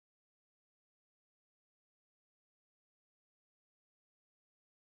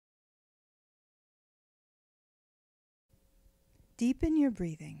Deepen your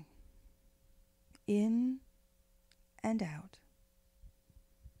breathing in and out.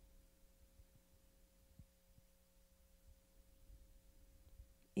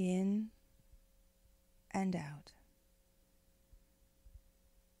 In and out.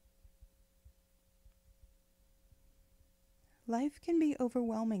 Life can be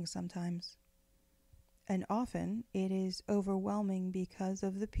overwhelming sometimes, and often it is overwhelming because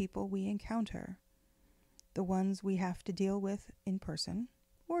of the people we encounter, the ones we have to deal with in person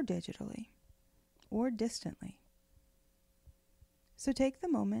or digitally or distantly. So take the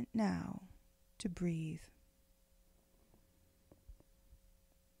moment now to breathe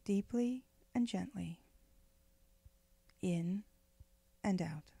deeply and gently in and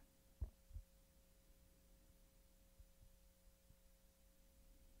out.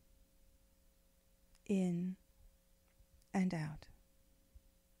 In and out.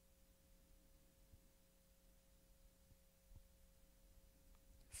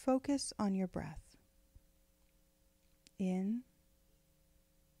 Focus on your breath. In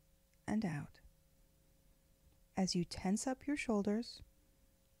and out. As you tense up your shoulders,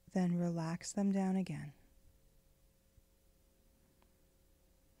 then relax them down again.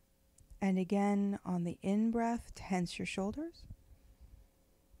 And again, on the in-breath, tense your shoulders.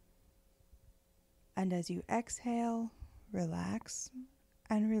 And as you exhale, relax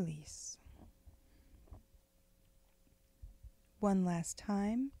and release. One last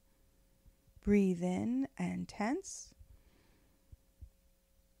time. Breathe in and tense.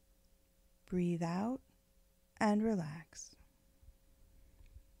 Breathe out and relax.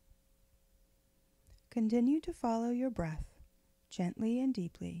 Continue to follow your breath gently and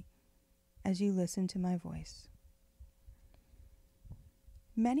deeply as you listen to my voice.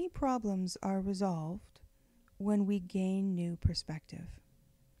 Many problems are resolved when we gain new perspective.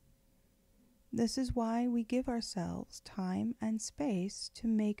 This is why we give ourselves time and space to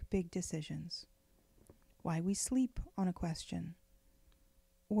make big decisions, why we sleep on a question,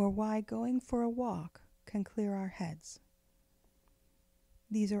 or why going for a walk can clear our heads.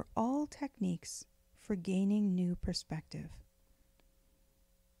 These are all techniques for gaining new perspective.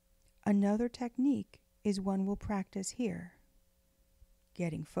 Another technique is one we'll practice here: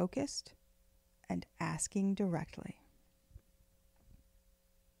 getting focused and asking directly.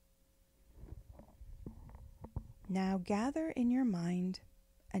 Now gather in your mind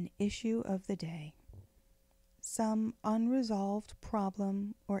an issue of the day, some unresolved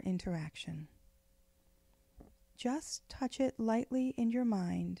problem or interaction. Just touch it lightly in your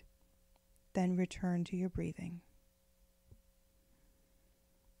mind, then return to your breathing.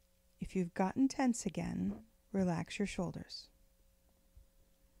 If you've gotten tense again, relax your shoulders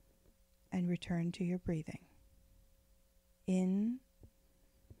and return to your breathing. In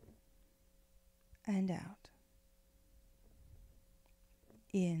and out.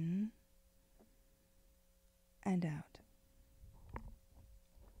 In and out.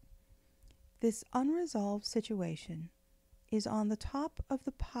 This unresolved situation is on the top of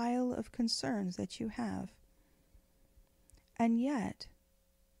the pile of concerns that you have. And yet,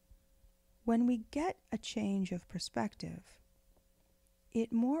 when we get a change of perspective,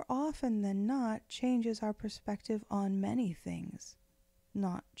 it more often than not changes our perspective on many things,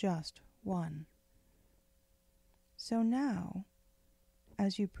 not just one. So now,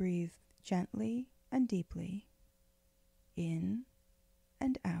 as you breathe gently and deeply, in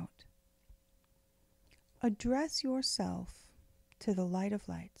and out, address yourself to the light of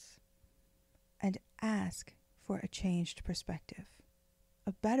lights and ask for a changed perspective,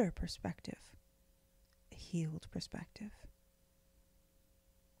 a better perspective, a healed perspective.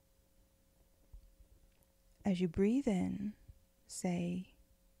 As you breathe in, say,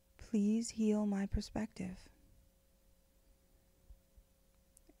 "Please heal my perspective."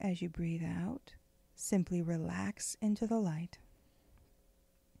 As you breathe out, simply relax into the light.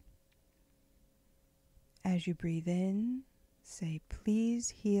 As you breathe in, say, "Please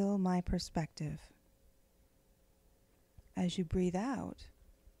heal my perspective." As you breathe out,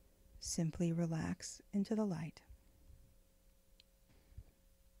 simply relax into the light.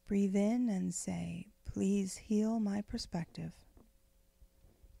 Breathe in and say, "Please heal my perspective."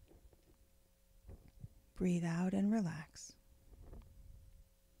 Breathe out and relax.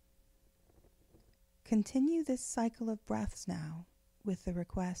 Continue this cycle of breaths now with the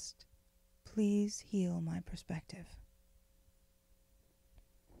request, "Please heal my perspective."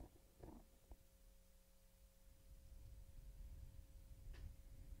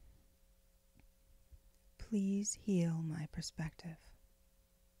 Please heal my perspective.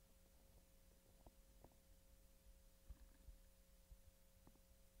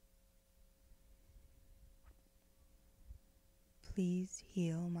 Please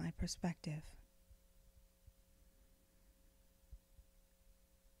heal my perspective.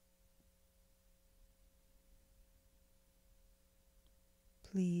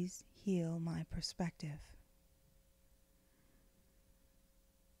 Please heal my perspective.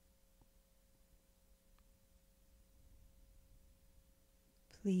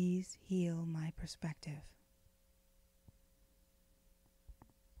 Please heal my perspective.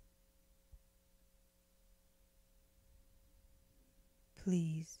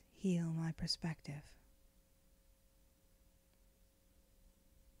 Please heal my perspective.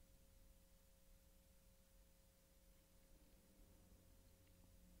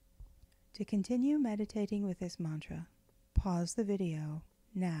 To continue meditating with this mantra, pause the video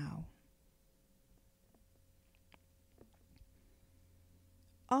now.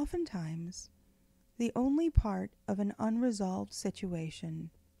 Oftentimes, the only part of an unresolved situation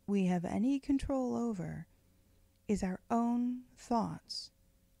we have any control over is our own thoughts,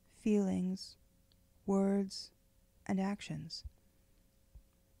 feelings, words, and actions.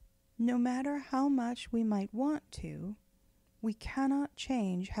 No matter how much we might want to, we cannot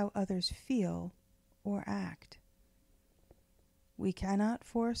change how others feel or act. We cannot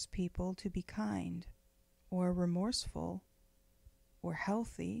force people to be kind, or remorseful, or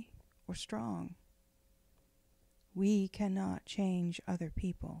healthy, or strong. We cannot change other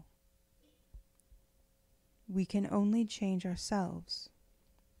people. We can only change ourselves.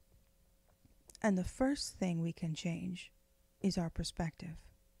 And the first thing we can change is our perspective.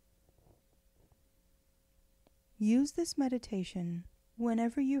 Use this meditation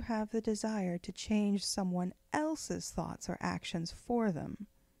whenever you have the desire to change someone else's thoughts or actions for them.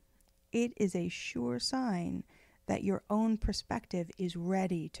 It is a sure sign that your own perspective is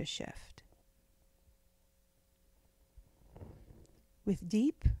ready to shift. With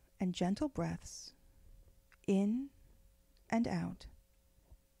deep and gentle breaths, in and out,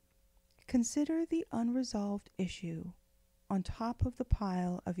 consider the unresolved issue on top of the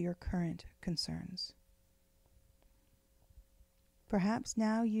pile of your current concerns. Perhaps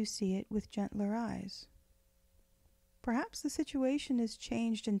now you see it with gentler eyes. Perhaps the situation is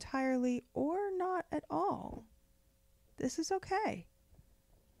changed entirely or not at all. This is okay.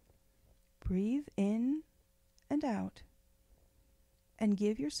 Breathe in and out, and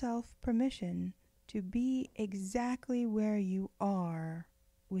give yourself permission to be exactly where you are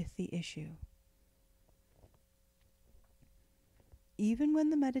with the issue. Even when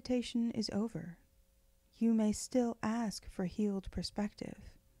the meditation is over, you may still ask for healed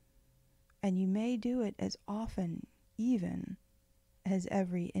perspective, and you may do it as often, even, as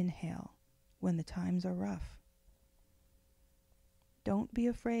every inhale when the times are rough. Don't be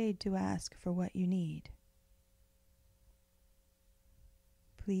afraid to ask for what you need.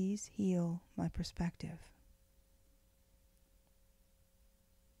 Please heal my perspective.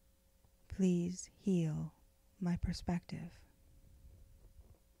 Please heal my perspective.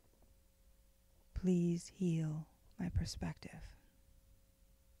 Please heal my perspective.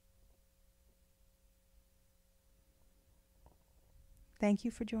 Thank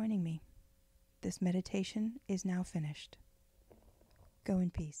you for joining me. This meditation is now finished. Go in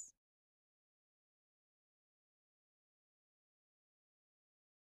peace.